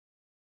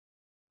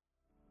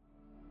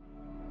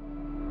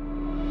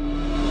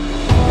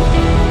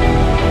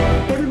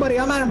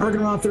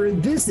marketing author.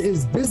 This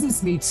is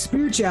Business Meets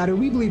Spirit Chatter.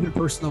 We believe in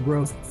personal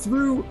growth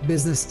through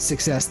business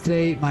success.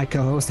 Today, my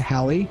co-host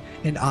Hallie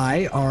and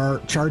I are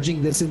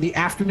charging this in the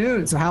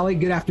afternoon. So Hallie,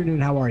 good afternoon.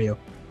 How are you?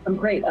 I'm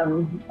great.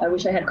 I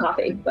wish I had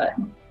coffee, but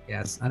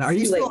yes. And are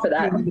you still for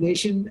that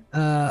elimination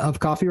of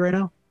coffee right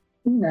now?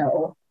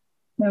 No.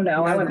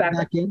 I went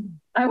back in.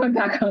 I went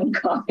back on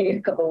coffee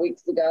a couple of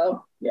weeks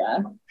ago. Yeah.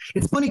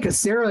 It's funny because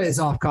Sarah is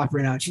off coffee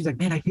right now. And she's like,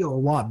 man, I feel a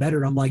lot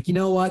better. I'm like, you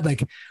know what?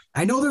 Like,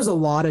 I know there's a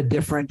lot of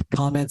different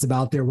comments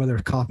about there, whether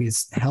coffee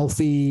is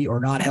healthy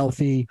or not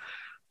healthy.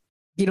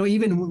 I know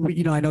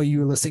you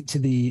were listening to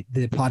the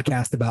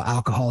podcast about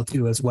alcohol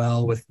too, as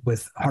well with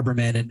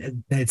Haberman,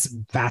 and it's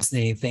some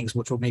fascinating things,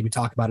 which we'll maybe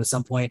talk about at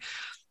some point.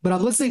 But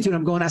I'm listening to it.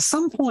 I'm going, at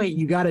some point,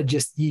 you got to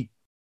just, if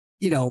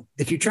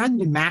you're trying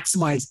to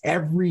maximize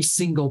every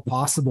single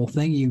possible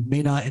thing, you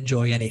may not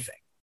enjoy anything,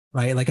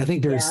 right? Like, I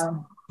think there's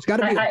got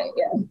to be.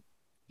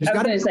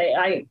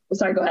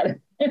 Sorry, go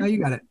ahead. No, you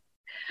got it.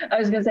 I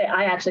was going to say,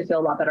 I actually feel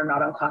a lot better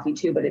not on coffee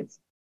too, but it's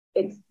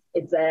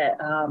a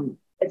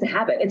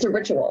habit. It's a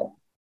ritual.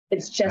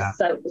 It's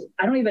just,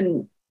 I don't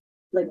even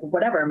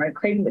whatever. Am I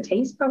craving the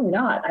taste? Probably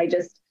not. I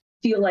just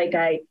feel like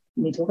I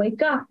need to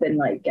wake up and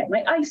get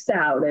my ice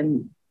out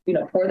and,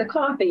 pour the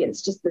coffee.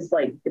 It's just this,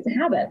 it's a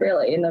habit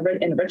really in the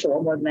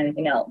ritual more than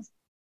anything else.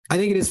 I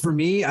think it is for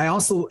me. I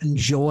also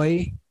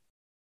enjoy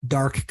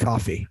dark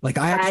coffee.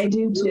 I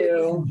do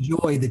too.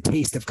 Enjoy the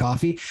taste of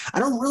coffee. I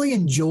don't really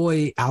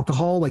enjoy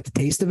alcohol, the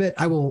taste of it.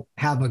 I will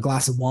have a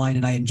glass of wine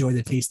and I enjoy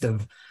the taste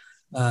of,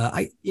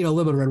 a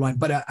little bit of red wine,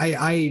 but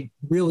I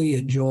really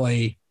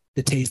enjoy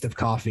the taste of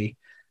coffee.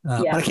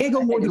 But I can't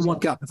go more than one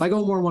cup. If I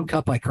go more than one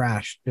cup, I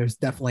crash. There's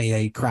definitely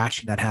a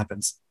crashing that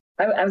happens.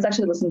 I was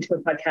actually listening to a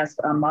podcast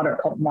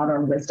called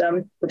Modern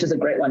Wisdom, which is a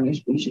great one.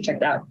 You should check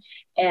it out.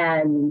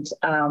 And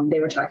they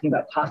were talking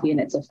about coffee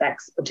and its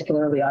effects,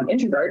 particularly on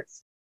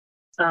introverts,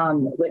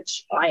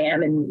 which I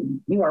am,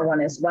 and you are one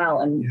as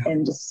well.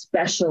 And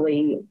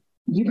especially,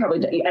 you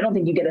probably, I don't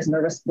think you get as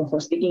nervous before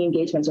speaking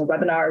engagements or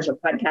webinars or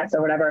podcasts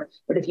or whatever.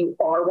 But if you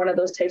are one of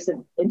those types of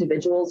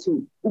individuals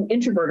who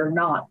introvert or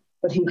not,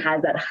 but who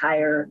has that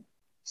higher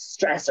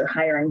stress or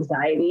higher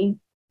anxiety,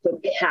 the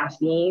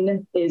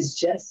caffeine is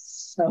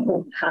just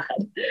so bad.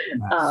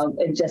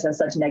 It just has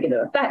such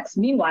negative effects.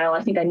 Meanwhile,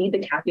 I think I need the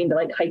caffeine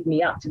to hype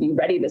me up to be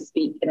ready to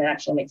speak, and it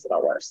actually makes it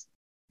all worse.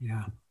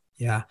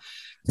 Yeah.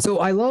 So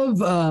I love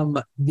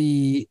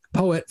the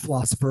poet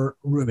philosopher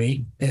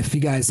Rumi. If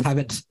you guys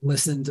haven't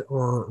listened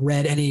or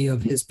read any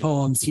of his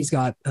poems, he's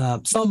got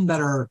some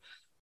that are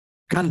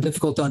kind of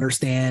difficult to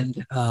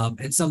understand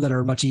and some that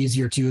are much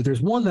easier too.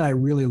 There's one that I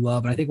really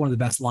love, and I think one of the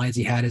best lines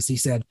he had is he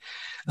said,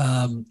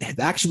 the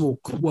actual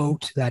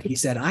quote that he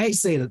said, I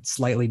say it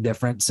slightly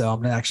different, so I'm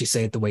going to actually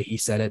say it the way he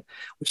said it,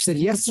 which said,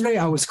 yesterday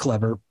I was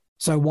clever,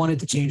 so I wanted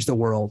to change the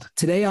world.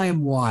 Today I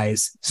am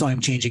wise, so I'm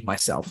changing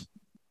myself.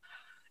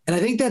 And I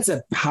think that's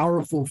a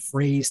powerful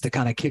phrase to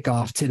kind of kick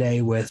off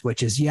today with,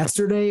 which is,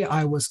 yesterday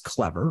I was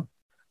clever,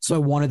 so I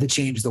wanted to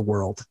change the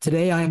world.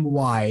 Today I am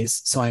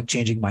wise, so I'm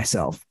changing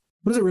myself.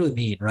 What does it really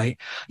mean, right?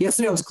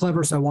 Yesterday I was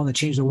clever, so I wanted to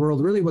change the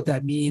world. Really what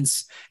that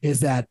means is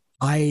that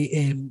I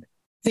am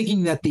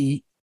thinking that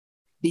the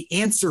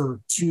answer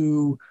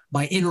to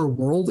my inner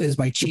world is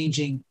by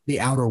changing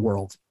the outer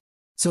world,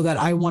 so that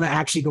I want to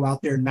actually go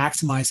out there and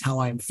maximize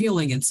how I'm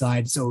feeling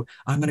inside. So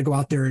I'm going to go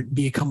out there and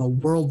become a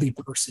worldly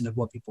person of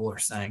what people are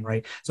saying,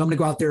 right? So I'm going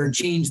to go out there and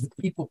change the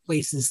people,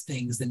 places,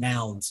 things, the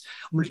nouns.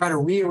 I'm going to try to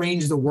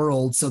rearrange the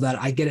world so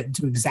that I get it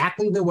to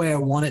exactly the way I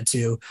want it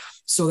to,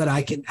 so that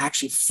I can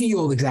actually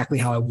feel exactly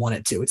how I want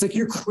it to. It's like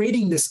you're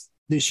creating this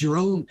your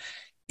own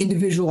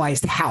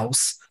individualized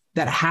house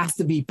that has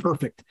to be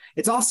perfect.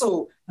 It's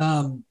also,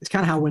 it's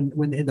kind of how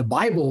when in the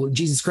Bible,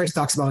 Jesus Christ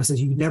talks about it,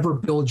 says you never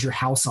build your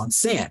house on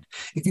sand.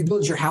 If you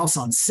build your house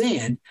on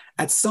sand,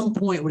 at some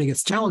point when it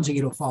gets challenging,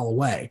 it'll fall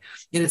away.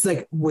 And it's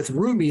like with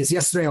Rumi is,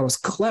 yesterday I was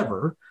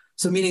clever.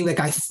 So meaning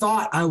I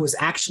thought I was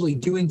actually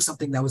doing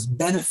something that was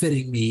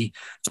benefiting me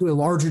to a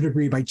larger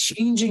degree by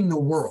changing the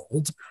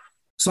world.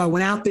 So I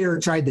went out there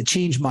and tried to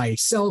change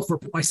myself or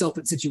put myself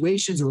in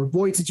situations or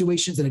avoid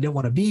situations that I didn't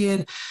want to be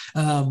in,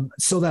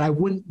 so that I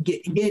wouldn't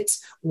get hit,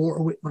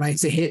 or when I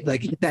say hit,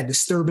 hit that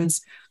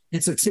disturbance.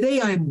 And so today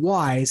I am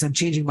wise. I'm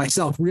changing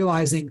myself,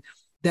 realizing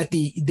that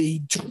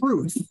the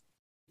truth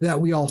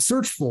that we all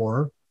search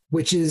for,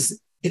 which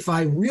is, if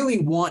I really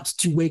want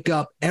to wake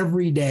up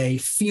every day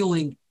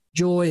feeling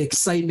joy,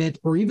 excitement,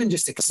 or even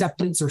just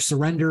acceptance or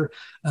surrender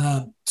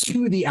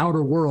to the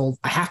outer world,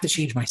 I have to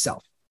change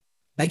myself.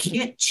 I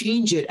can't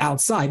change it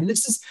outside. And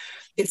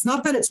it's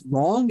not that it's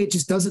wrong. It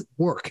just doesn't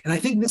work. And I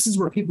think this is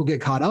where people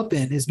get caught up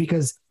in, is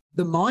because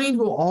the mind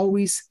will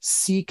always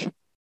seek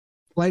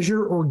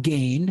pleasure or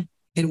gain.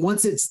 And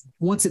once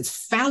it's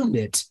found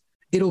it,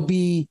 it'll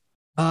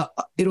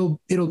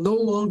no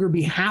longer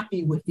be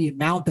happy with the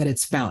amount that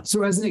it's found.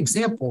 So as an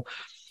example,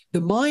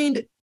 the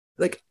mind,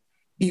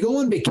 you go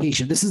on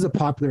vacation. This is a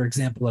popular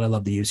example that I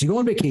love to use. You go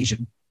on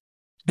vacation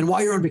And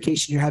while you're on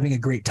vacation, you're having a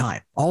great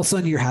time. All of a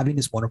sudden, you're having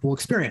this wonderful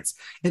experience.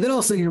 And then all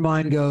of a sudden, your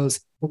mind goes,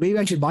 well, maybe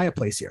I should buy a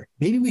place here.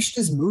 Maybe we should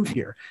just move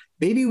here.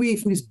 Maybe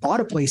if we just bought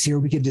a place here,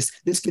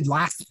 this could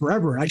last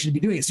forever. And I should be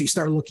doing it. So you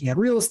start looking at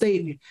real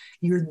estate, and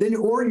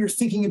you're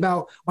thinking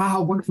about, wow,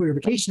 how wonderful your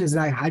vacation is.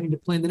 And I need to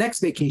plan the next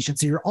vacation.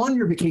 So you're on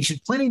your vacation,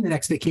 planning the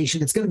next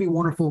vacation. It's going to be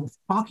wonderful,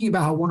 talking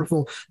about how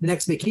wonderful the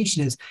next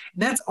vacation is.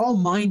 And that's all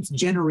mind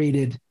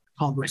generated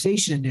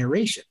conversation and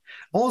narration.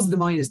 All the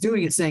mind is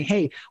doing is saying,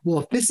 hey,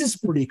 well, if this is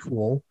pretty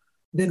cool,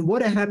 then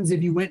what happens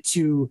if you went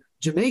to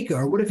Jamaica?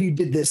 Or what if you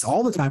did this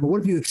all the time? Or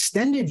what if you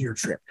extended your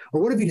trip?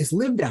 Or what if you just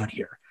lived down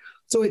here?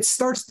 So it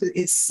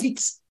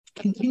seeks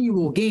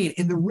continual gain.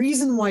 And the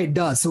reason why it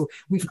does, so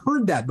we've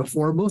heard that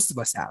before, most of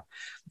us have.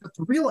 But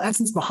the real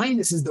essence behind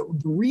this is the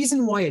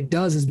reason why it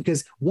does is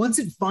because once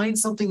it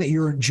finds something that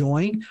you're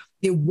enjoying,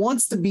 it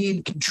wants to be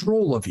in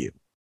control of you.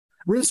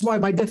 That's why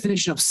my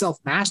definition of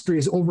self-mastery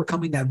is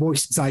overcoming that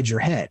voice inside your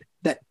head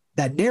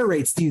that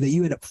narrates to you that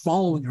you end up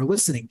following or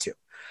listening to.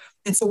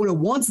 And so what it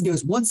wants to do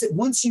is once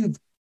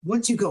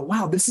you go,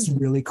 wow, this is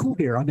really cool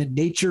here. I'm in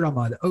nature. I'm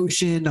on the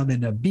ocean. I'm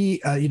in a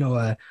beach,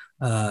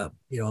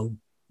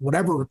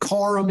 whatever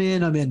car I'm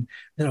in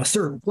a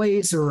certain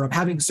place, or I'm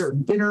having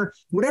certain dinner,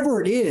 whatever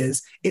it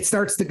is, it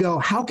starts to go,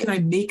 how can I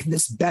make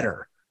this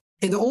better?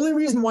 And the only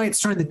reason why it's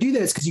trying to do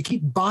that is because you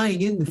keep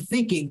buying into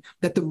thinking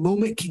that the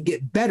moment can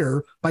get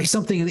better by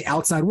something in the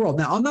outside world.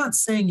 Now, I'm not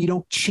saying you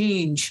don't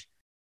change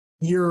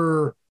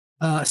your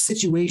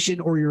situation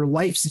or your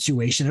life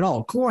situation at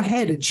all. Go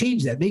ahead and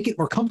change that, make it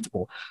more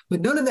comfortable.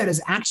 But none of that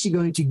is actually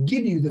going to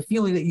give you the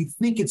feeling that you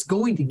think it's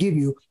going to give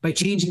you by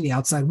changing the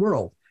outside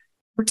world,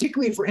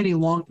 particularly for any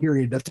long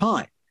period of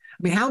time.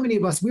 I mean, how many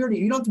of us, you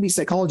don't have to be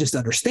psychologists to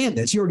understand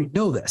this. You already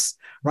know this,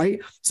 right?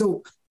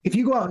 So if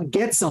you go out and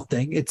get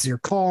something, it's your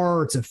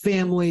car, it's a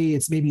family,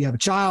 it's maybe you have a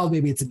child,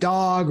 maybe it's a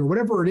dog or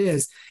whatever it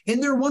is,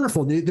 and they're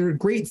wonderful. They're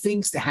great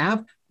things to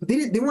have, but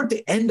they weren't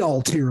the end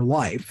all to your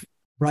life,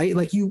 right?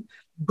 Like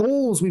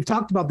goals, we've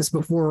talked about this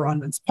before on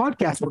this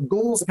podcast, where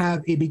goals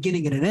have a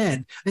beginning and an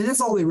end, and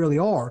that's all they really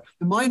are.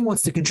 The mind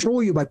wants to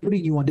control you by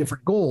putting you on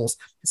different goals.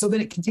 So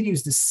then it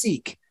continues to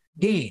seek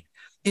gain.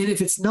 And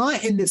if it's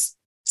not in this,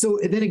 so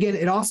then again,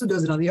 it also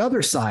does it on the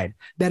other side,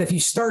 that if you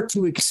start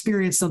to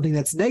experience something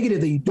that's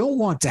negative that you don't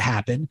want to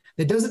happen,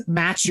 that doesn't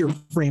match your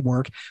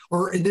framework,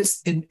 or in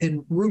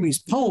Rumi's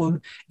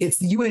poem,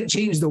 it's you wouldn't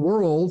change the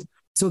world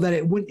so that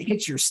it wouldn't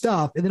hit your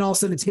stuff. And then all of a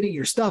sudden it's hitting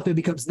your stuff. It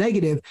becomes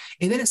negative.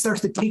 And then it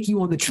starts to take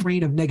you on the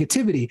train of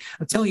negativity,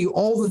 of telling you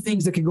all the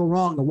things that can go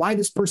wrong, and why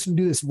this person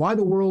do this, why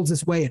the world's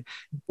this way, and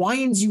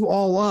winds you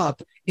all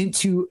up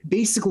into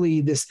basically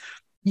this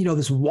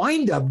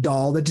wind-up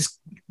doll that just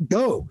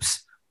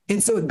goes.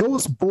 And so it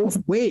goes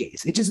both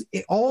ways.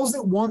 All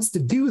it wants to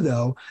do,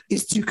 though,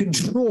 is to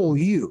control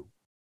you.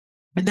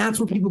 And that's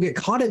where people get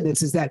caught in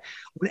this, is that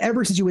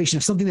whatever situation,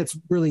 if something that's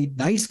really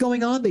nice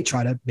going on, they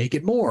try to make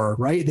it more,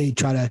 right? They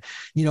try to,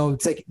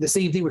 it's like the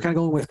same thing we're kind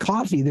of going with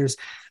coffee.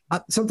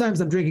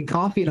 Sometimes I'm drinking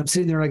coffee and I'm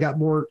sitting there, I got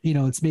more,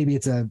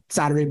 it's a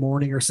Saturday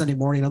morning or Sunday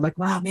morning. I'm like,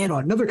 wow, man,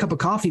 another cup of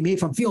coffee. Maybe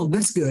if I'm feeling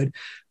this good,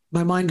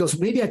 my mind goes,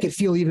 maybe I could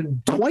feel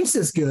even twice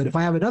as good if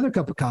I have another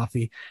cup of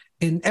coffee.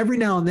 And every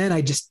now and then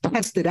I just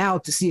test it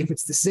out to see if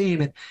it's the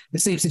same. And the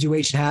same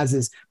situation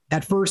is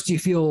at first you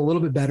feel a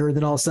little bit better.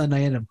 Then all of a sudden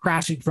I end up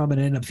crashing from it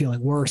and end up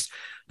feeling worse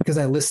because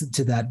I listened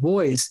to that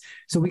voice.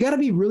 So we got to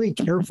be really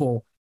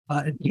careful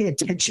and pay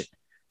attention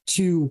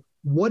to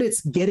what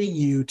it's getting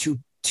you to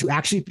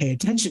actually pay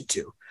attention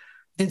to.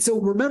 And so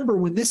remember,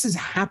 when this is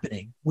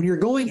happening, when you're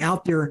going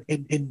out there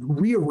and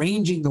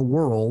rearranging the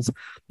world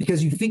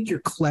because you think you're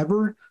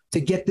clever to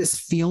get this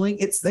feeling,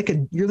 it's like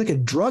you're like a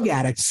drug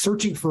addict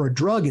searching for a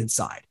drug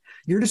inside.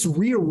 You're just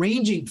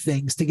rearranging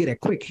things to get a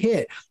quick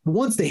hit. But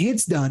once the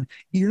hit's done,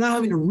 you're not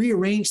having to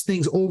rearrange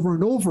things over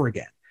and over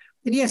again.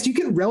 And yes, you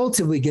can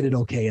relatively get it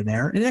okay in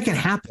there, and that can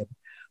happen.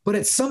 But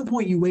at some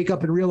point you wake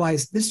up and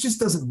realize this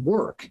just doesn't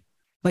work.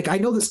 Like, I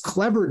know this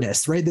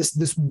cleverness, right?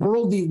 This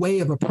worldly way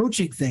of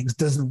approaching things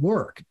doesn't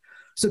work.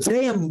 So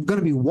today I'm going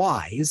to be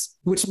wise,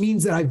 which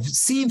means that I've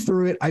seen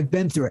through it. I've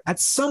been through it. At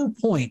some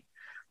point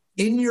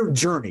in your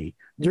journey,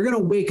 you're going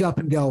to wake up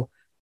and go,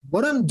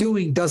 what I'm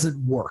doing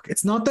doesn't work.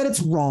 It's not that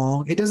it's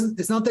wrong.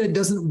 It's not that it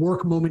doesn't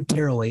work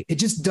momentarily. It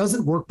just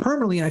doesn't work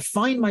permanently. And I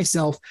find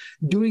myself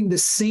doing the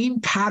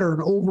same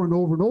pattern over and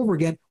over and over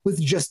again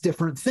with just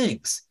different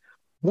things.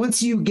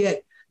 Once you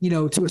get,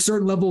 to a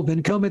certain level of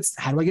income, it's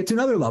how do I get to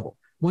another level?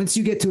 Once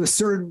you get to a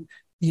certain,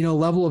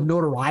 level of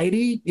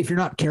notoriety, if you're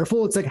not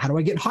careful, it's like, how do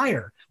I get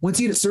higher? Once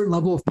you get a certain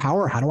level of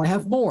power, how do I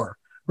have more?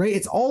 Right?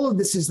 It's all of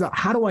this is about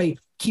how do I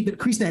keep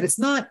increasing that? It's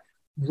not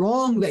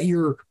wrong that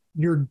you're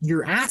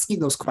asking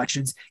those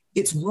questions.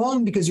 It's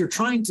wrong because you're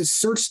trying to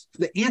search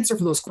the answer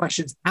for those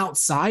questions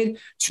outside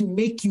to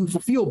make you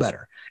feel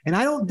better. And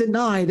I don't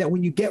deny that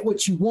when you get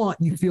what you want,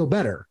 you feel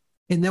better.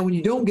 And that when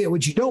you don't get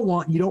what you don't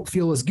want, you don't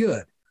feel as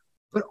good.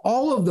 But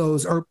all of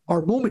those are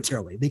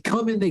momentarily. They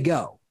come and they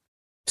go.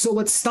 So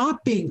let's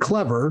stop being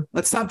clever.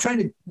 Let's stop trying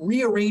to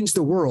rearrange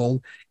the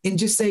world and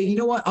just say, you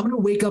know what? I'm going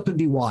to wake up and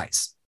be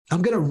wise.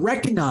 I'm going to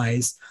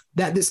recognize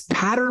that this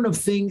pattern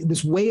of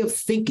this way of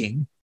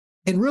thinking,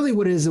 and really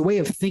what it is a way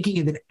of thinking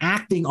and then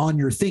acting on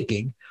your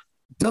thinking,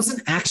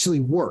 doesn't actually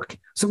work.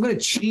 So I'm going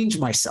to change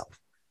myself.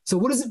 So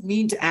what does it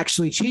mean to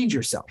actually change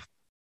yourself?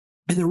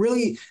 And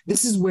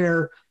this is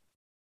where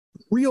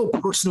real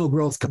personal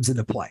growth comes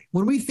into play.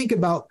 When we think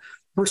about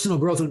personal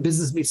growth when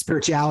business meets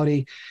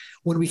spirituality,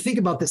 when we think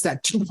about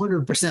that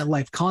 200%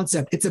 life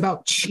concept, it's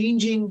about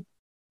changing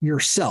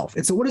yourself.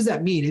 And so what does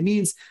that mean? It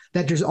means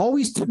that there's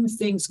always two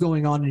things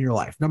going on in your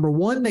life. Number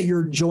one, that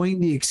you're enjoying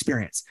the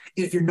experience.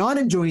 If you're not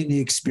enjoying the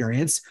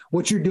experience,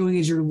 what you're doing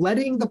is you're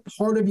letting the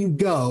part of you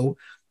go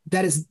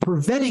that is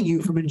preventing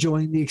you from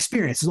enjoying the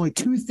experience. There's only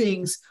two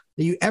things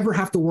that you ever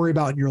have to worry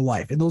about in your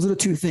life. And those are the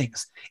two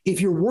things.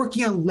 If you're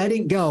working on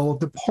letting go of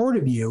the part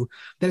of you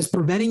that is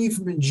preventing you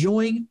from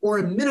enjoying or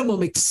at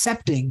minimum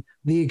accepting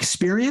the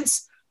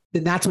experience,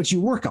 then that's what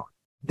you work on.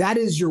 That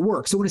is your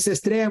work. So when it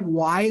says today I'm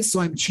wise, so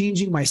I'm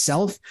changing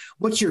myself,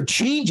 what you're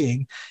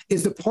changing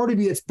is the part of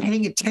you that's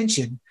paying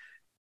attention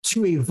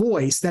to a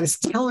voice that is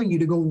telling you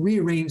to go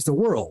rearrange the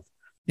world.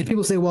 And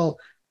people say, well,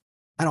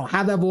 I don't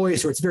have that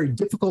voice, or it's very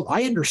difficult.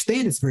 I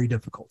understand it's very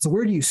difficult. So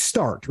where do you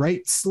start,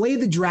 right? Slay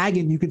the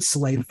dragon you can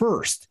slay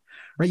first,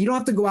 right? You don't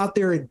have to go out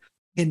there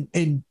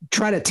and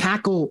try to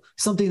tackle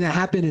something that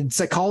happened in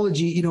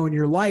psychology, in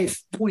your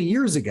life 20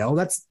 years ago.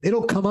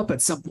 It'll come up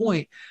at some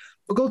point,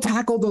 but go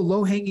tackle the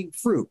low-hanging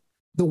fruit.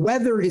 The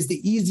weather is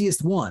the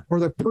easiest one, or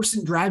the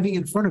person driving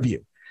in front of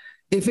you.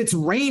 If it's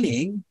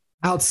raining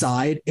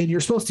outside and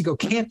you're supposed to go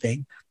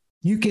camping,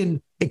 you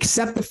can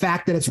accept the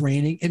fact that it's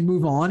raining and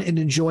move on and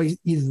enjoy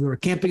either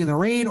camping in the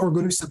rain or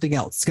go do something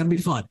else. It's going to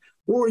be fun.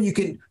 Or you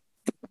can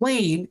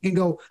complain and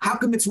go, how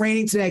come it's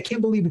raining today? I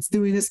can't believe it's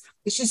doing this.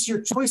 It's just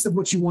your choice of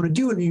what you want to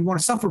do, and you want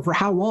to suffer for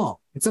how long.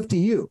 It's up to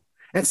you.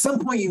 At some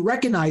point you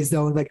recognize,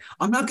 though, like,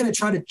 I'm not going to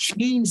try to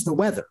change the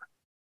weather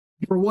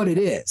for what it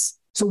is.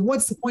 So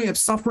what's the point of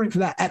suffering for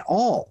that at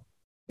all?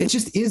 It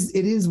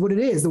is what it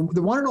is. They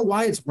want to know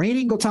why it's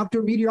raining, go talk to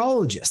a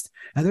meteorologist.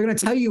 And they're going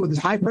to tell you this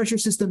high pressure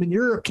system in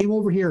Europe came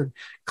over here and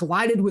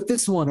collided with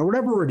this one or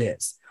whatever it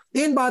is.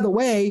 And by the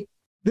way,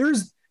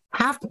 there's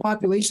half the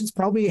population's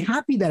probably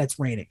happy that it's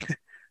raining.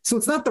 So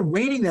it's not the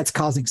raining that's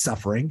causing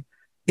suffering.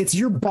 It's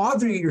you're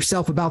bothering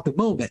yourself about the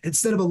moment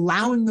instead of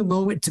allowing the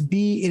moment to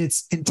be in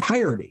its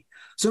entirety.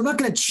 So I'm not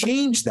going to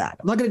change that.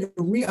 I'm not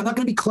going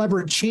to be clever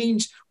and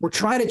change or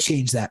try to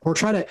change that or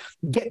try to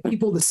get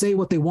people to say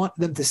what they want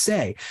them to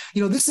say.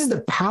 This is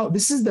the power.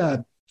 This is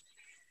the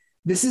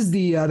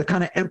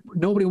kind of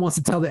nobody wants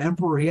to tell the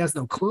emperor he has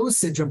no clothes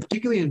syndrome,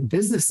 particularly in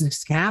business.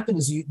 This can happen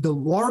as the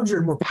larger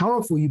and more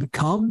powerful you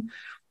become,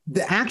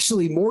 the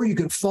actually more you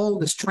can fall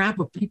in this trap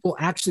of people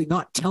actually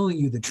not telling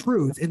you the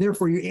truth. And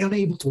therefore you're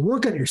unable to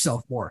work on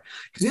yourself more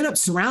because you end up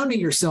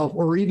surrounding yourself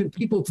or even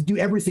people to do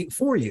everything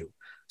for you.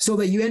 So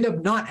that you end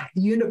up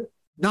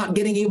not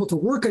getting able to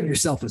work on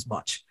yourself as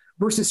much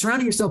versus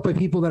surrounding yourself by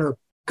people that are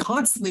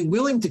constantly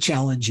willing to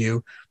challenge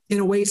you in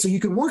a way so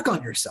you can work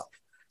on yourself.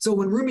 So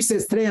when Rumi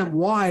says, today I'm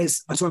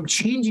wise, so I'm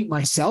changing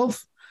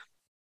myself,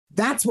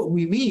 that's what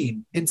we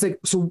mean. And it's like,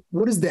 so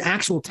what is the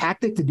actual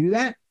tactic to do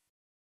that?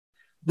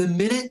 The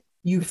minute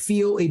you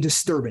feel a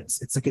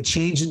disturbance, it's like a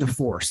change in the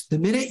force. The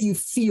minute you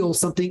feel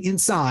something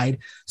inside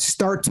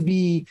start to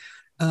be,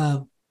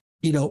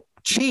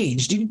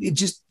 changed, it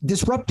just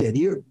disrupted.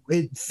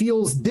 It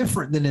feels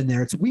different than in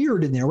there. It's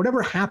weird in there.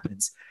 Whatever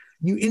happens,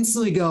 you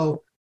instantly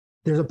go,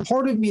 there's a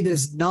part of me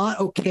that's not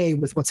okay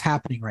with what's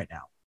happening right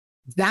now.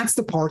 That's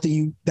the part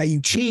that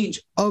you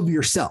change of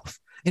yourself.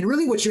 And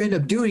really what you end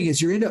up doing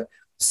is you end up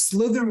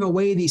slithering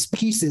away these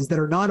pieces that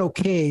are not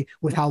okay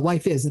with how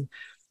life is. And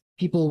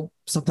people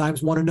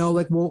sometimes want to know,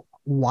 like, well,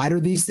 why do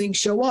these things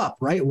show up,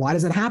 right? Why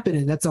does it happen?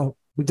 And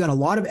we've done a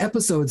lot of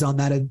episodes on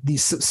that, of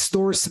these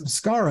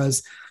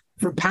samskaras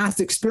from past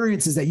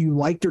experiences that you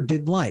liked or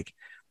didn't like.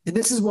 And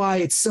this is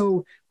why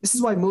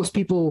most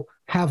people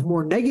have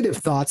more negative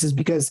thoughts, is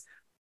because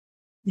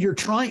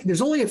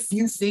there's only a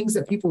few things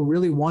that people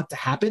really want to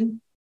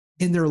happen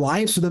in their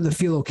lives for them to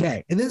feel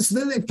okay. And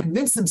then they've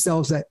convinced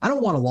themselves that I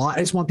don't want a lot.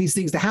 I just want these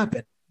things to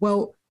happen.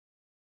 Well,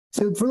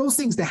 so for those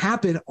things to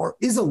happen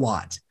is a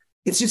lot.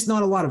 It's just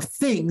not a lot of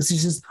things.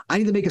 It's just, I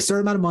need to make a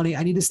certain amount of money.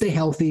 I need to stay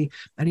healthy.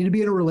 I need to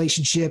be in a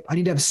relationship. I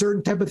need to have a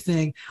certain type of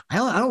thing. I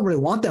don't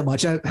really want that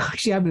much. I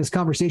actually having this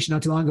conversation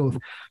not too long ago with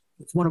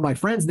one of my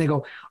friends, and they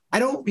go, I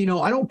don't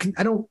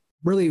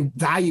really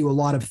value a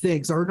lot of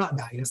things, or not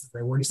value, that's the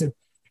right word. He said,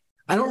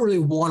 I don't really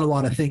want a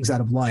lot of things out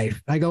of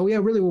life. I go, yeah,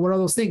 really? Well, what are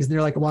those things? And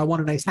they're like, well, I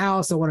want a nice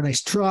house. I want a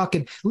nice truck.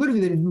 And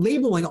literally they're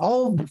labeling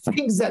all the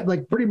things that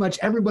like pretty much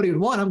everybody would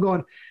want. I'm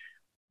going,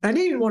 I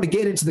didn't even want to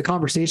get into the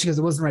conversation because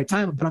it wasn't the right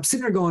time, but I'm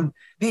sitting there going,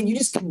 man, you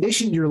just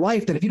conditioned your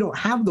life that if you don't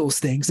have those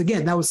things,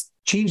 again, that was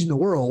changing the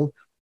world.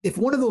 If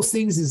one of those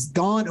things is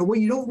gone, or what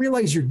you don't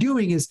realize you're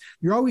doing is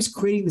you're always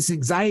creating this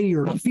anxiety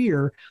or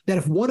fear that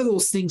if one of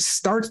those things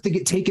starts to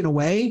get taken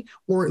away,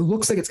 or it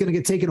looks like it's going to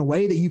get taken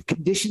away, that you've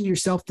conditioned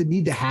yourself to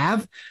need to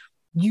have,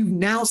 you've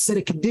now set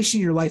a condition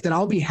in your life that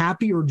I'll be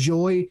happy or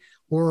joy,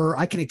 or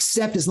I can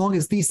accept as long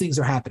as these things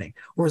are happening,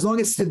 or as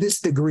long as to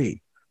this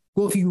degree.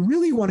 Well, if you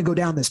really want to go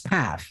down this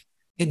path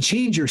and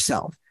change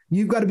yourself,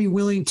 you've got to be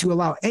willing to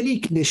allow any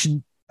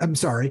condition.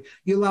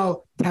 You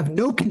allow to have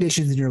no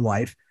conditions in your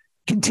life,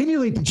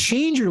 continually to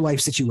change your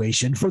life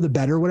situation for the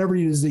better, whatever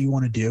it is that you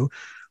want to do.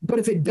 But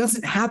if it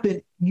doesn't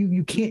happen,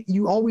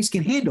 you always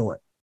can handle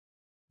it.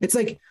 It's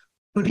like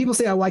when people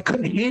say, oh, I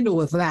couldn't handle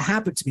it if that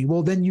happened to me.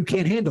 Well, then you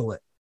can't handle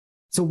it.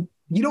 So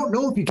you don't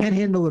know if you can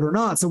handle it or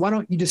not. So why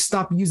don't you just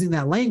stop using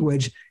that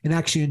language and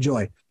actually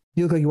enjoy?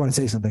 You look like you want to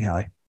say something,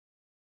 Hallie.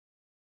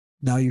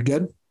 No, you're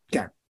good?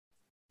 Okay.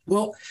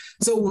 Well,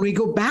 so when we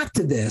go back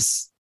to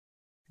this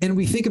and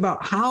we think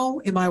about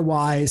how am I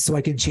wise so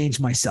I can change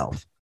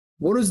myself?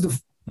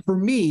 For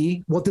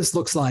me, what this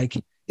looks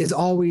like is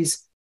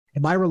always,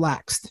 am I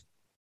relaxed?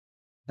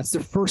 That's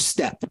the first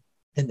step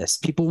in this.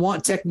 People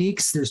want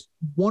techniques. There's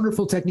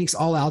wonderful techniques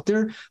all out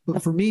there.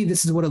 But for me,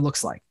 this is what it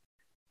looks like.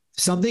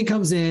 Something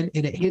comes in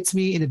and it hits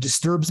me and it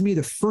disturbs me.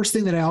 The first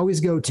thing that I always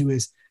go to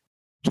is,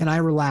 can I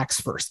relax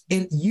first?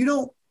 And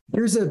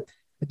here's a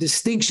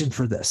distinction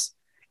for this.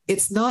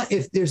 It's not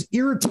if there's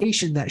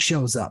irritation that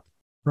shows up,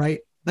 right?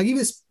 I'll give you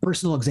this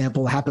personal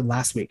example that happened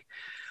last week.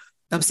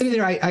 I'm sitting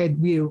there.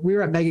 We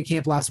were at Mega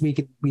Camp last week,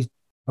 and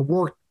I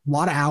worked a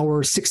lot of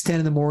hours, 6:10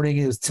 in the morning.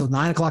 It was till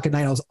 9:00 at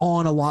night. I was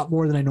on a lot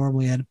more than I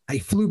normally am. I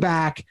flew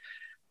back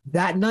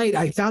that night.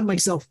 I found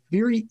myself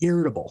very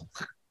irritable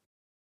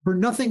for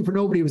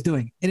nobody was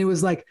doing. And it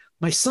was like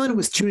my son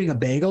was chewing a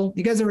bagel.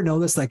 You guys ever know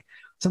this? Like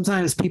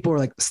sometimes people are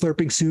like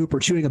slurping soup or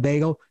chewing a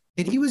bagel.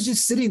 And he was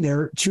just sitting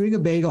there chewing a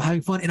bagel,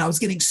 having fun. And I was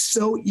getting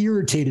so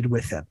irritated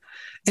with him.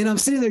 And I'm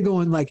sitting there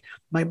going like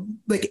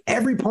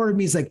every part of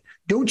me is like,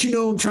 don't you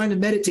know I'm trying to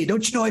meditate?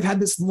 Don't you know I've had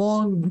this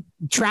long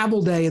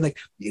travel day? And like,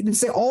 you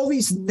say all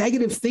these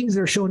negative things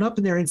that are showing up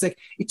in there. And it's like,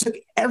 it took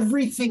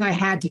everything I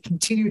had to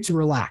continue to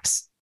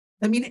relax.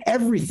 I mean,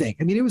 everything.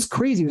 I mean, it was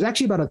crazy. It was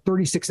actually about a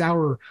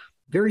 36-hour,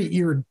 very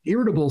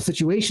irritable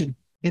situation.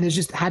 And it's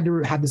just had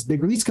to have this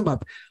big release come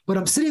up. But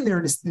I'm sitting there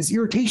and this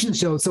irritation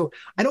shows. So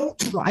I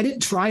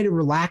didn't try to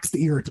relax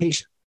the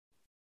irritation.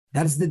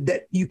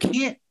 That you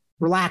can't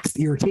relax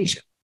the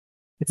irritation.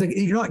 It's like,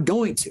 you're not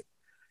going to.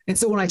 And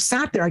so when I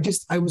sat there,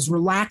 I was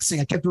relaxing.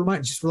 I kept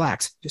reminding, just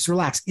relax.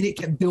 And it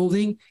kept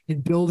building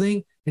and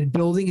building and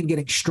building and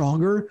getting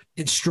stronger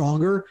and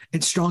stronger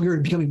and stronger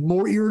and becoming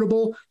more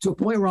irritable to a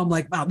point where I'm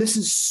like, wow, this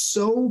is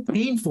so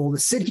painful to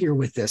sit here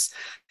with this.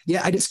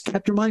 Yeah, I just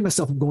kept reminding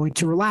myself I'm going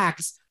to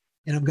relax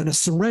and I'm going to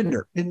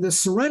surrender. And the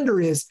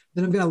surrender is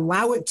that I'm going to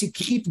allow it to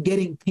keep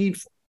getting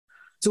painful.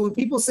 So when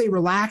people say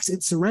relax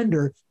and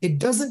surrender, it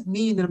doesn't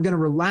mean that I'm going to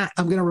relax.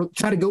 I'm going to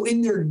try to go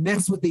in there and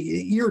mess with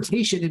the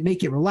irritation and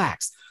make it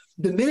relax.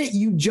 The minute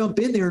you jump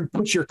in there and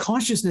put your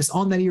consciousness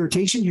on that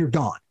irritation, you're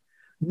gone.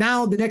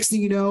 Now, the next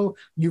thing you know,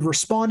 you're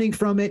responding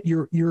from it.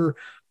 You're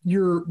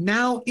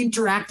now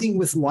interacting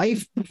with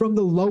life from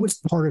the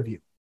lowest part of you.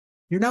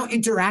 You're now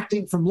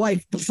interacting from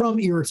life from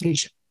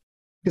irritation.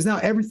 Because now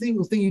every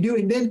single thing you do,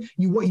 and then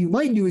what you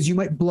might do is you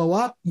might blow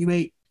up, you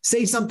may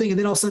say something, and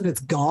then all of a sudden it's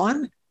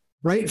gone,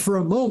 right, for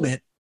a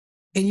moment,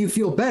 and you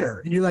feel better.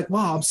 And you're like,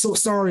 wow, I'm so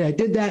sorry I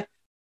did that.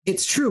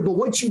 It's true. But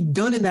what you've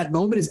done in that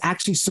moment is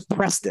actually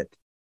suppressed it.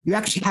 You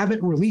actually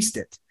haven't released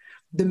it.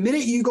 The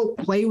minute you go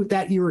play with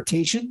that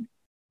irritation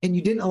and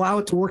you didn't allow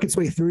it to work its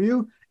way through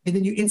you, and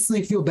then you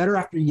instantly feel better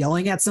after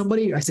yelling at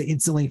somebody, I say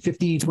instantly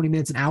 15, 20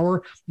 minutes, an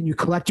hour, and you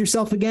collect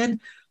yourself again,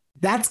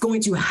 that's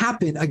going to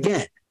happen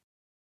again.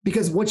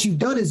 Because what you've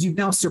done is you've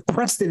now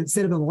suppressed it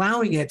instead of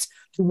allowing it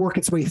to work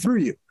its way through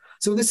you.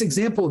 So in this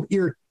example of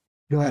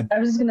go ahead. I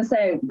was just going to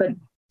say, but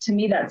to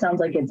me, that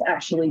sounds like it's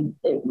actually,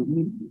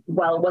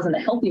 while it wasn't a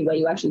healthy way,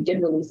 you actually did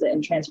release it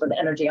and transfer the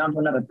energy onto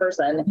another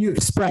person. You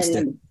expressed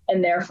it.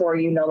 And therefore,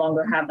 you no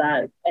longer have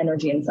that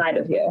energy inside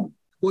of you.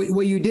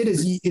 What you did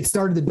is it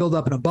started to build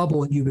up in a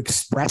bubble and you've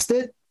expressed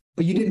it,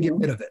 but you didn't get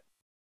rid of it.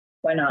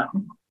 Why not?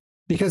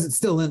 Because it's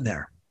still in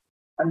there.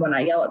 And when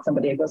I yell at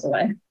somebody, it goes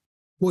away.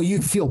 Well,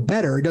 you feel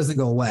better. It doesn't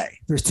go away.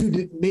 There's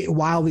two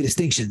wildly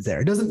distinctions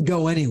there. It doesn't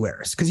go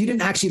anywhere because you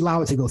didn't actually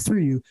allow it to go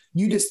through you.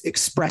 You just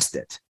expressed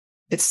it.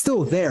 It's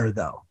still there,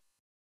 though.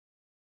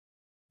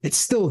 It's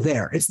still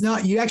there. It's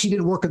not, you actually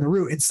didn't work on the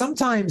root. And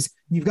sometimes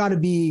you've got to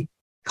be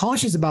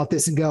conscious about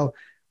this and go,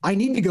 I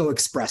need to go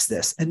express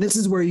this. And this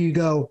is where you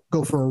go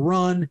for a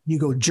run, you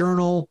go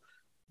journal,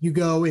 you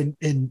go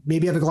and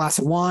maybe have a glass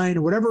of wine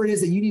or whatever it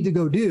is that you need to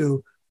go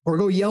do, or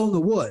go yell in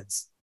the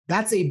woods.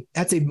 That's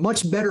a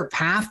much better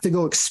path to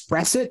go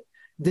express it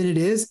than it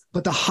is.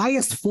 But the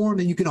highest form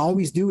that you can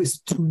always do is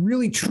to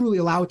really, truly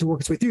allow it to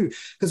work its way through.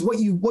 Because what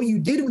you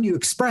did when you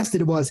expressed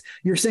it was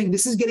you're saying,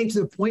 this is getting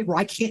to the point where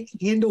I can't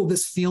handle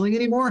this feeling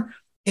anymore.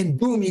 And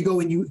boom, you go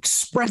and you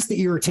express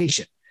the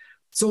irritation.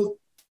 So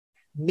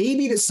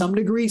maybe to some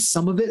degree,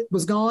 some of it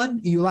was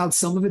gone. You allowed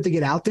some of it to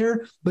get out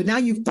there, but now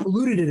you've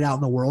polluted it out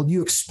in the world.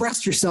 You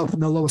expressed yourself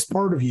in the lowest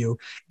part of you.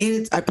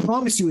 And I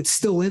promise you, it's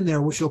still in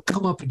there, which will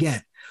come up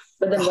again.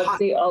 But then what's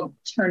the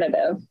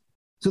alternative?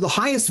 So the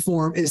highest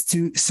form is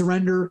to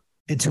surrender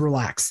and to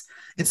relax.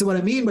 And so what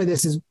I mean by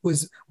this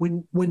was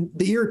when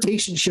the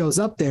irritation shows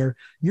up there,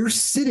 you're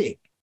sitting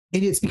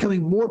And it's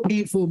becoming more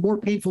painful to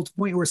the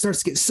point where it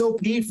starts to get so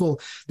painful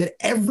that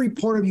every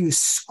part of you is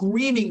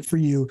screaming for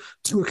you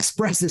to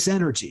express this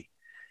energy.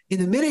 In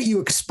the minute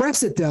you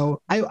express it,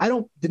 though, I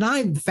don't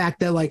deny the fact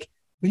that like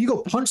when you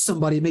go punch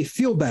somebody, it may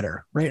feel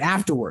better right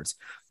afterwards,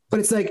 but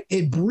it's like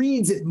it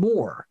breeds it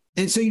more.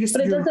 And so you just,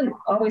 but it doesn't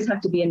always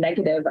have to be a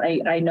negative.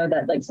 I know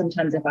that like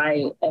sometimes if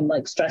I am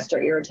like stressed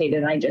or irritated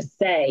and I just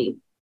say,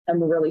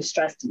 I'm really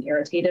stressed and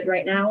irritated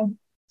right now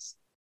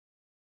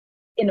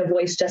in a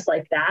voice just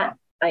like that,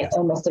 I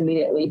almost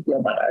immediately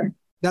feel better.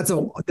 That's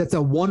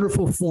a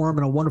wonderful form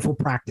and a wonderful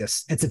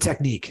practice. It's a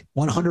technique,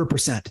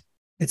 100%.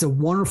 It's a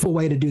wonderful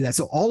way to do that.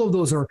 So all of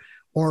those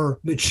are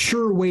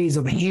mature ways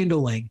of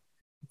handling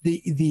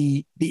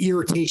the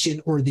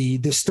irritation or the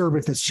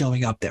disturbance that's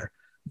showing up there.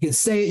 You can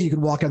say it, you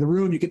can walk out of the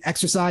room, you can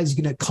exercise,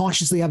 you can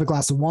consciously have a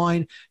glass of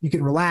wine, you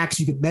can relax,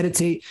 you can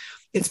meditate.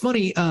 It's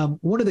funny.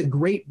 One of the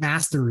great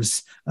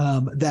masters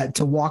that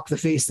to walk the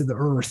face of the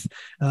earth,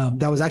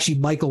 that was actually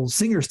Michael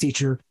Singer's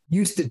teacher,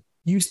 used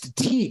to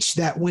teach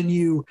that when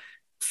you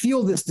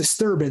feel this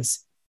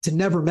disturbance, to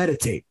never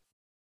meditate.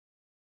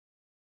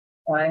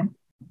 Why?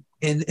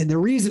 And the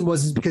reason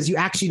is because you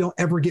actually don't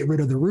ever get rid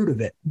of the root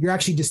of it. You're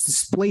actually just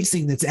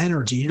displacing its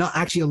energy. You're not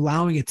actually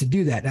allowing it to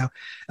do that. Now,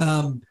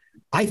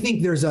 I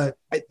think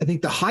I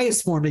think the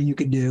highest form that you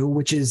can do,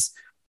 which is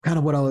kind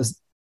of what I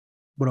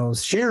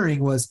was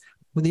sharing, was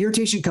when the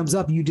irritation comes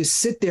up, you just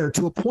sit there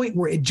to a point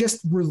where it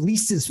just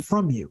releases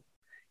from you.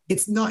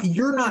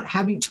 You're not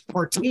having to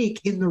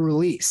partake in the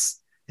release.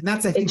 And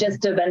that's, I think, it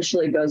just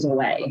eventually goes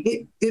away.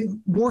 It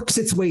works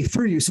its way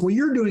through you. So what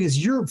you're doing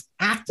is you're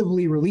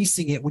actively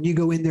releasing it when you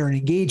go in there and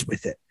engage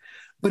with it.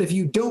 But if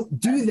you don't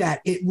do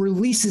that, it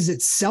releases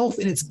itself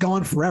and it's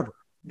gone forever.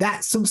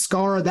 That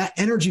samskara, that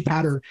energy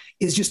pattern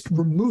is just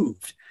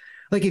removed.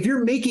 Like if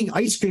you're making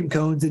ice cream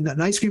cones and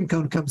an ice cream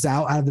cone comes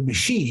out of the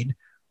machine,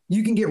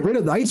 you can get rid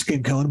of the ice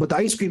cream cone, but the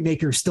ice cream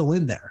maker is still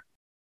in there.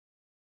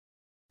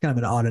 Kind of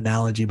an odd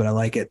analogy, but I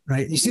like it,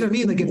 right? You see what I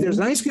mean? Like if there's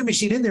an ice cream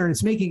machine in there and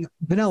it's making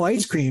vanilla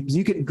ice creams,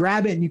 you can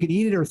grab it and you can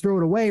eat it or throw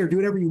it away or do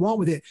whatever you want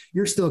with it.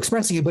 You're still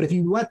expressing it. But if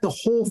you let the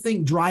whole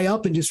thing dry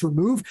up and just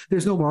remove,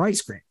 there's no more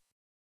ice cream.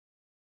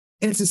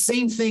 And it's the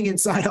same thing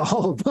inside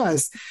all of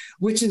us,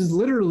 which is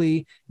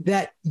literally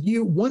that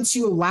once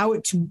you allow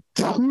it to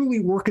truly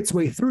work its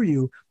way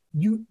through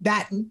you,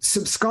 that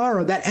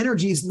samskara, that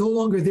energy is no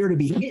longer there to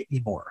be hit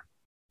anymore.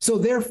 So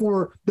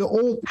therefore, the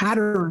old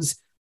patterns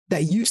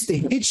that used to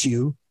hit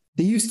you,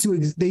 they used to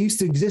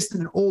exist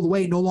in an old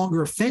way, no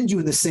longer offend you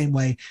in the same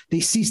way. They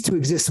cease to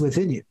exist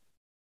within you.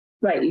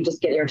 Right. You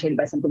just get irritated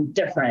by something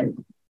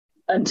different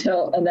and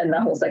then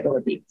the whole cycle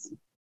repeats.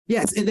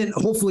 Yes. And then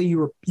hopefully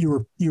you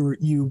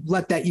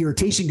let that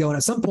irritation go. And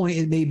at some point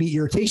it may be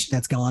irritation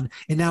that's gone.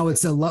 And now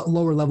it's a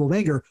lower level of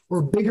anger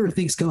or bigger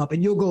things come up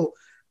and you'll go.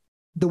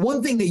 The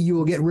one thing that you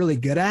will get really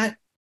good at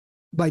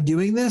by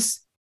doing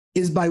this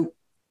is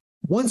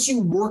once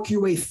you work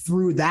your way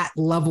through that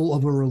level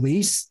of a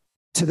release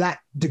to that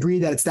degree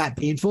that it's that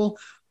painful,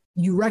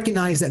 you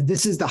recognize that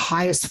this is the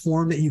highest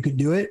form that you can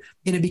do it.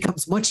 And it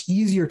becomes much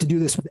easier to do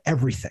this with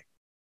everything,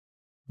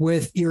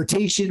 with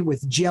irritation,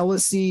 with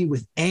jealousy,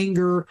 with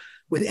anger,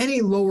 with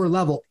any lower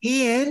level,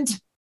 and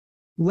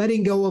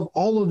letting go of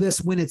all of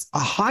this when it's a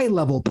high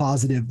level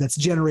positive that's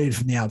generated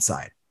from the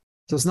outside.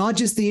 So it's not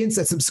just the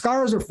inside. Some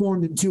scars are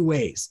formed in two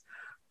ways: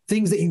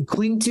 things that you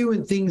cling to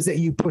and things that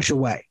you push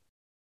away.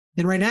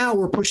 And right now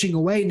we're pushing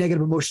away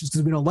negative emotions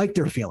because we don't like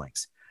their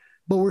feelings,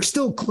 but we're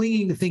still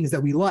clinging to things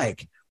that we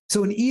like.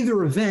 So in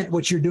either event,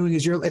 what you're doing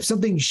is if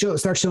something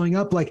starts showing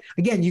up, like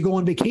again, you go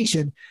on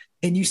vacation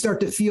and you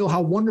start to feel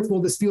how wonderful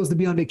this feels to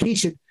be on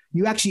vacation,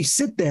 you actually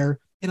sit there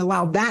and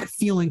allow that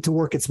feeling to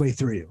work its way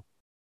through you.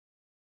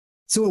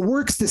 So it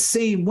works the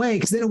same way,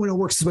 because then when it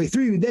works its way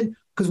through you, then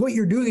because what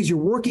you're doing is you're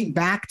working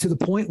back to the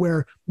point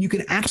where you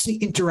can actually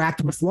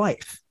interact with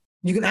life.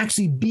 You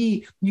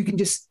can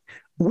just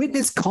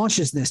witness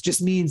consciousness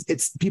just means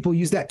people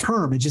use that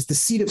term. It's just the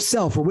seat of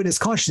self or witness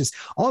consciousness.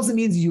 All it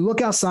means is you look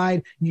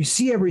outside, you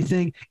see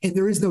everything, and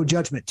there is no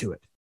judgment to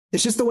it.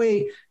 It's just the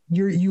way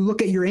you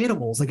look at your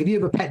animals. Like if you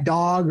have a pet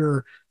dog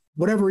or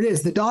whatever it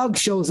is, the dog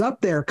shows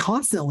up there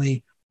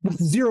constantly with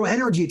zero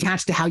energy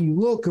attached to how you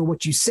look or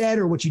what you said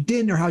or what you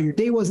didn't or how your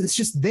day was. It's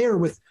just there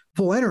with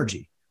full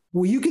energy.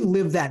 Well, you can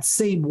live that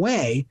same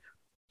way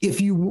if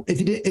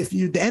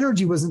the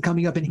energy wasn't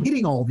coming up and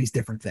hitting all of these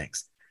different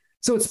things.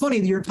 So it's funny,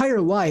 your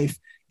entire life,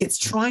 it's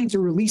trying to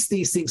release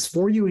these things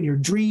for you in your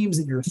dreams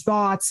and your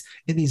thoughts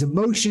and these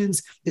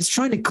emotions. It's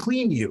trying to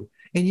clean you.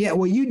 And yet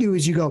what you do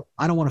is you go,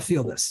 I don't want to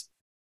feel this.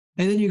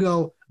 And then you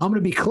go, I'm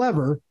going to be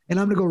clever and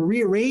I'm going to go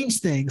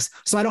rearrange things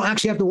so I don't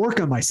actually have to work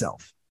on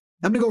myself.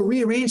 I'm going to go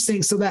rearrange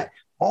things so that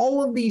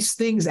all of these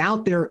things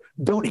out there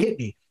don't hit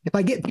me. If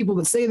I get people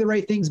to say the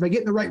right things, if I get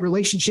in the right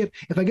relationship,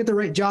 if I get the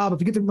right job, if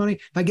I get the money,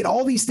 if I get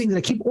all these things and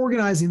I keep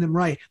organizing them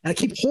right, and I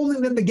keep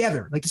holding them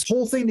together, like this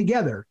whole thing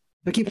together,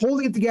 if I keep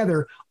holding it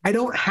together, I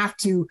don't have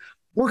to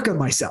work on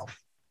myself.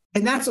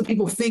 And that's what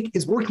people think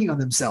is working on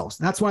themselves.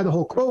 And that's why the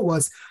whole quote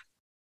was,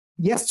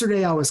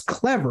 yesterday I was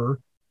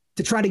clever,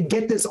 to try to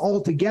get this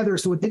all together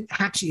so it didn't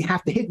actually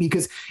have to hit me.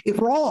 Because if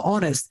we're all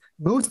honest,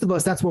 most of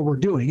us, that's what we're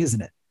doing,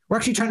 isn't it? We're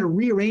actually trying to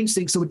rearrange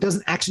things so it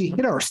doesn't actually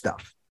hit our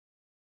stuff.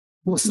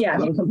 Well, yeah, I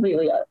mean,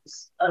 completely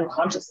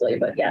unconsciously,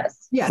 but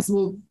yes. Yes,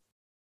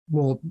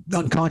 well,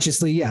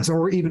 unconsciously, yes,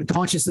 or even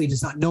consciously,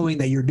 just not knowing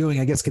that you're doing,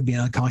 I guess, could be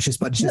unconscious,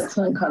 but it's just that's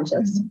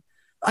unconscious.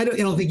 I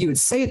don't think you would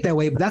say it that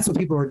way, but that's what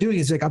people are doing.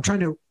 Is like, I'm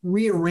trying to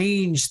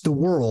rearrange the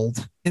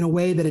world in a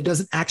way that it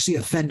doesn't actually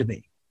offend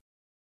me.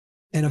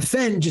 And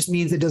offend just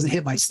means it doesn't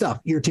hit my stuff,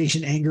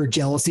 irritation, anger,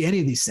 jealousy, any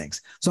of these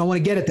things. So I want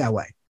to get it that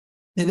way.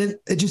 And then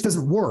it just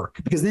doesn't work,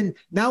 because then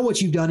now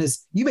what you've done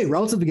is you may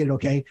relatively get it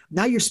okay.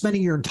 Now you're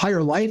spending your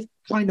entire life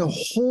trying to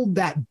hold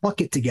that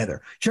bucket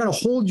together, trying to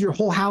hold your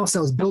whole house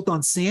that was built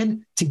on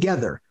sand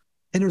together.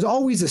 And there's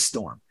always a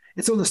storm.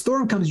 And so when the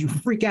storm comes, you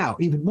freak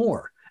out even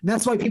more. And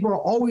that's why people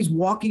are always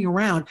walking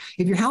around.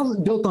 If your house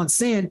is built on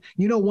sand,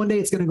 you know one day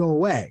it's going to go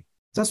away.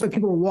 So that's why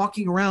people are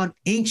walking around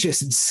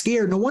anxious and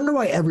scared. No wonder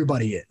why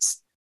everybody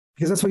is,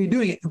 because that's why you're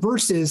doing it.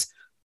 Versus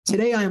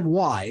today I am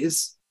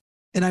wise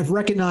and I've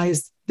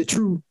recognized the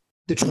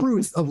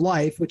truth of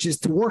life, which is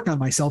to work on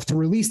myself, to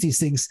release these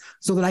things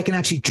so that I can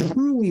actually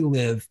truly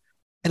live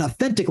an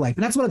authentic life.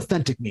 And that's what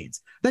authentic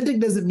means.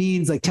 Authentic doesn't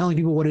mean like telling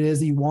people what it is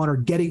that you want or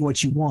getting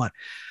what you want.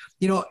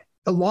 You know,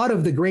 a lot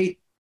of the great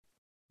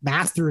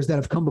masters that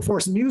have come before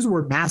us, and use the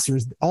word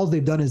masters, all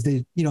they've done is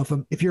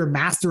if you're a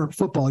master in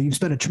football, you've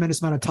spent a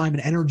tremendous amount of time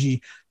and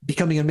energy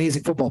becoming an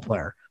amazing football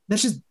player.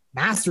 That's just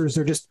masters.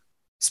 They're just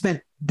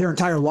spent their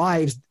entire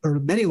lives or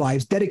many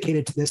lives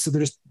dedicated to this. So they're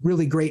just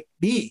really great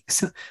beings.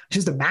 It's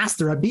just a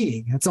master at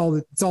being. That's all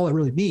it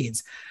really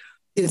means.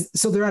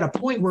 So they're at a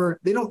point where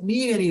they don't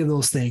need any of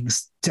those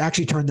things to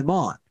actually turn them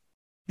on.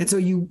 And so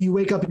you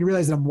wake up and you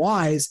realize that I'm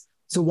wise.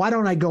 So why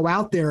don't I go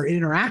out there and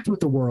interact with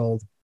the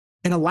world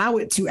and allow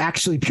it to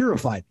actually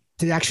purify me,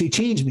 to actually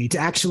change me, to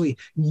actually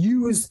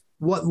use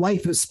what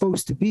life is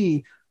supposed to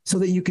be so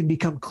that you can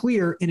become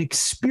clear and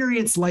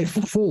experience life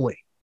fully,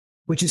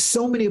 which is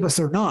so many of us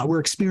are not.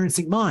 We're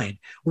experiencing mind.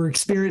 We're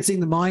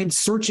experiencing the mind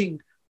searching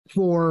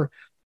for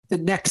the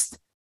next,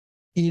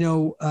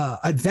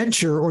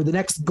 adventure or the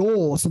next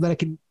goal so that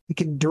it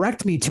can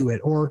direct me to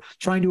it, or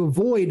trying to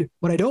avoid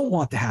what I don't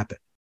want to happen.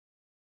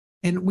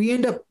 And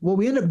what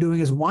we end up doing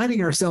is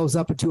winding ourselves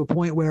up to a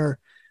point where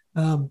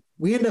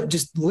we end up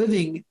just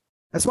living.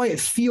 That's why it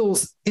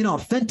feels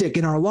inauthentic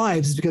in our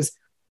lives, is because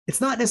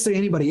it's not necessarily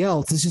anybody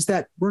else. It's just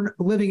that we're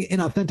living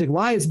inauthentic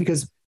lives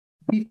because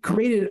we've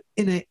created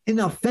an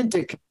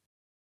inauthentic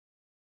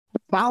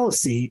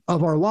fallacy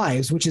of our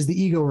lives, which is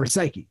the ego or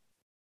psyche.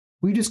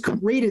 We just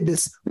created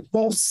this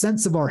false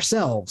sense of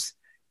ourselves,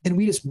 and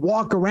we just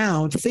walk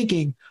around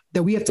thinking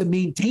that we have to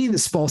maintain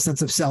this false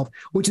sense of self,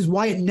 which is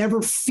why it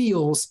never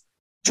feels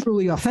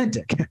truly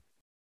authentic.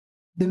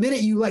 The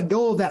minute you let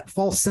go of that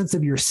false sense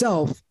of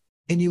yourself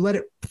and you let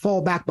it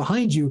fall back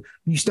behind you,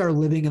 you start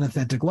living an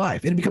authentic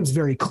life, and it becomes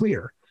very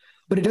clear.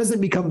 But it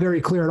doesn't become very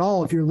clear at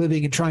all if you're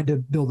living and trying to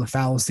build a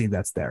fallacy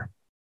that's there.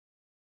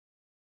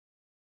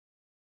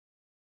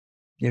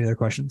 Any other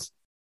questions?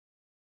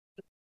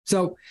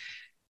 So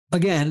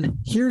again,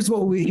 here's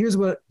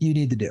what you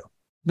need to do.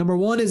 Number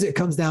one is it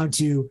comes down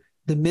to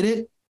the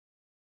minute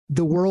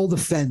the world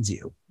offends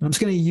you. I'm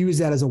just going to use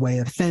that as a way.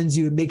 It offends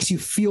you. It makes you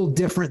feel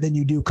different than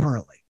you do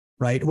currently,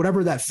 right?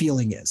 Whatever that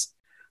feeling is,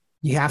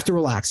 you have to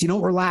relax. You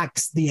don't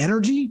relax the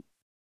energy.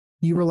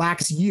 You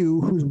relax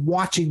you who's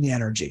watching the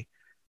energy.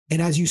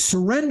 And as you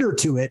surrender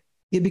to it,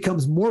 it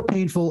becomes more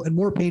painful and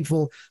more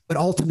painful, but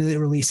ultimately it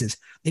releases.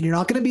 And you're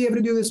not going to be able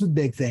to do this with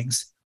big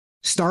things.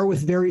 Start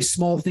with very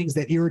small things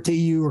that irritate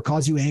you or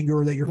cause you anger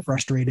or that you're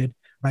frustrated,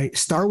 right?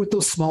 Start with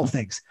those small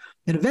things.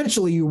 And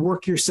eventually you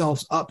work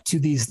yourselves up to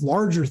these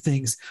larger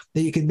things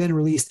that you can then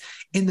release.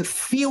 And the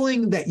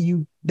feeling that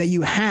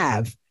you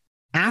have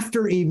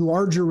after a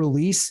larger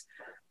release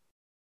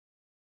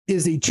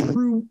is a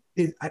true,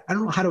 I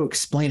don't know how to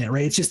explain it,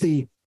 right? It's just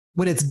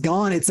when it's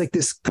gone, it's like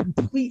this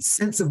complete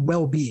sense of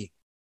well-being.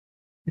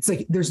 It's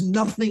like there's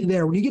nothing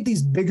there. When you get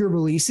these bigger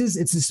releases,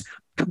 it's this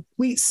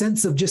complete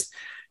sense of just,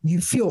 you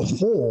feel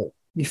whole.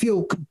 You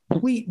feel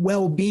complete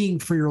well-being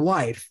for your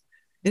life.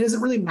 It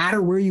doesn't really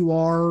matter where you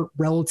are,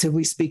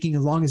 relatively speaking,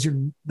 as long as your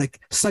like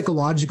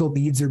psychological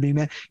needs are being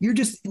met. You're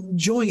just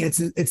enjoying it.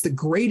 It's the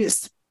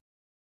greatest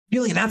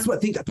feeling. And that's what I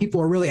think that people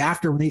are really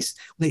after when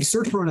they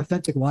search for an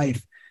authentic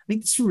life. I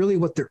think it's really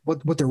what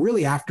they're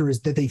really after,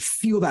 is that they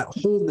feel that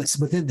wholeness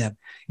within them.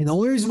 And the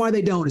only reason why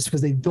they don't is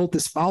because they've built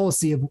this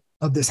fallacy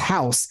of this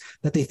house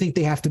that they think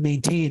they have to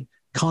maintain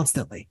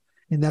constantly.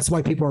 And that's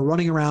why people are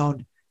running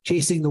around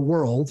chasing the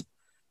world,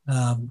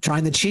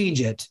 trying to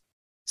change it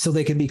so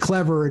they can be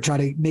clever and try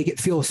to make it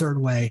feel a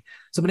certain way.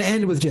 So I'm going to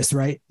end with just,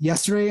 right?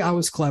 Yesterday I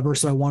was clever,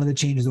 so I wanted to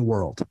change the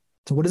world.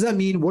 So what does that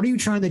mean? What are you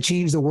trying to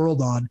change the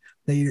world on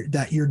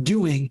that you're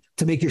doing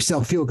to make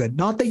yourself feel good?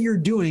 Not that you're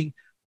doing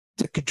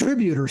to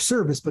contribute or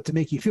service, but to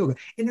make you feel good.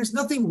 And there's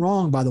nothing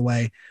wrong, by the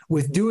way,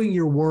 with doing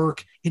your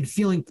work and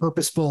feeling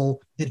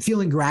purposeful and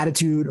feeling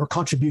gratitude or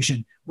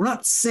contribution. We're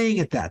not saying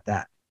it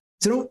that.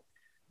 So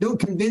Don't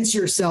convince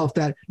yourself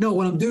that, no,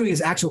 what I'm doing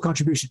is actual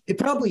contribution. It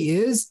probably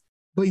is,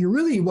 but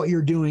what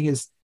you're doing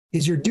is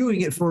you're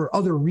doing it for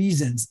other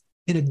reasons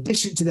in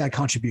addition to that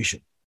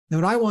contribution. Now,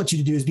 what I want you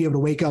to do is be able to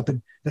wake up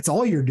and that's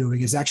all you're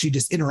doing is actually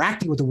just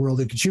interacting with the world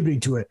and contributing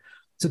to it.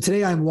 So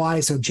today I'm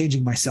wise, so I'm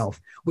changing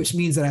myself, which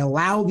means that I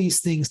allow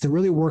these things to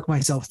really work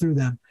myself through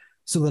them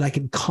so that I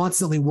can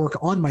constantly work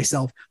on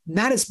myself. And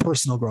that is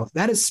personal growth.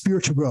 That is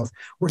spiritual growth,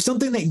 where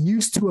something that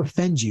used to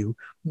offend you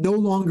no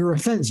longer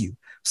offends you.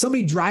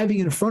 Somebody driving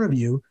in front of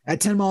you at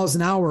 10 miles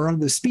an hour on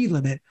the speed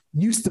limit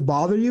used to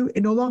bother you.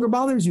 It no longer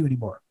bothers you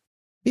anymore.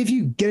 If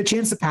you get a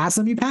chance to pass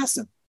them, you pass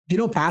them. If you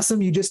don't pass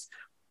them, you just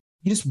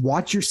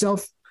watch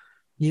yourself,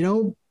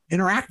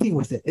 interacting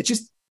with it. It's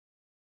just,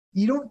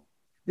 you don't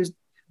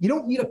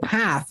need a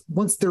path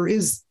once there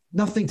is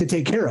nothing to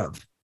take care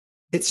of.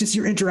 It's just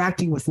you're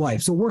interacting with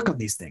life. So work on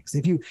these things.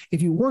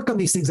 If you work on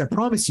these things, I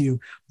promise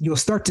you'll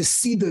start to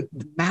see the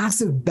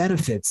massive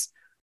benefits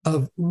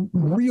of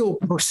real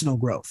personal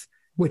growth,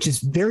 which is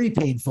very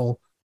painful.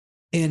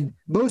 And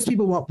most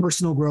people want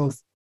personal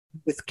growth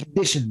with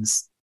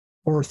conditions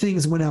or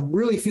things. When I'm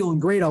really feeling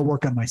great, I'll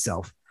work on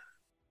myself.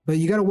 But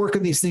you got to work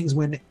on these things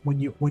when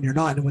you're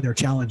not and when they're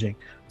challenging.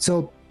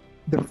 So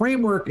the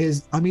framework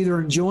is I'm either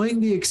enjoying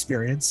the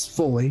experience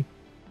fully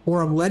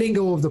or I'm letting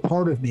go of the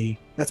part of me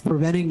that's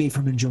preventing me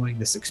from enjoying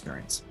this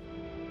experience.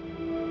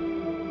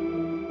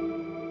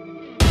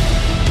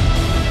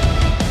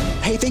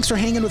 Hey, thanks for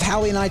hanging with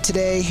Hallie and I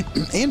today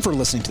and for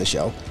listening to the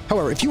show.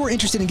 However, if you are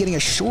interested in getting a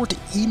short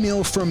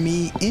email from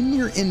me in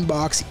your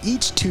inbox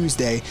each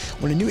Tuesday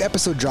when a new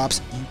episode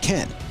drops, you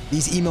can.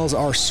 These emails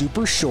are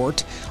super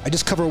short. I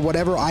just cover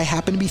whatever I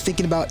happen to be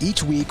thinking about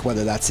each week,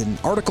 whether that's an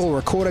article or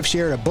a quote I've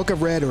shared, a book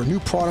I've read, or a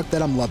new product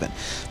that I'm loving.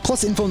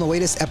 Plus info on the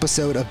latest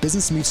episode of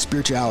Business Meets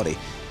Spirituality.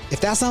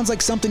 If that sounds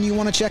like something you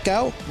want to check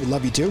out, we'd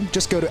love you to.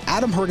 Just go to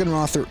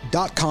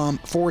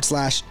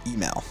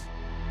adamhergenrother.com/email.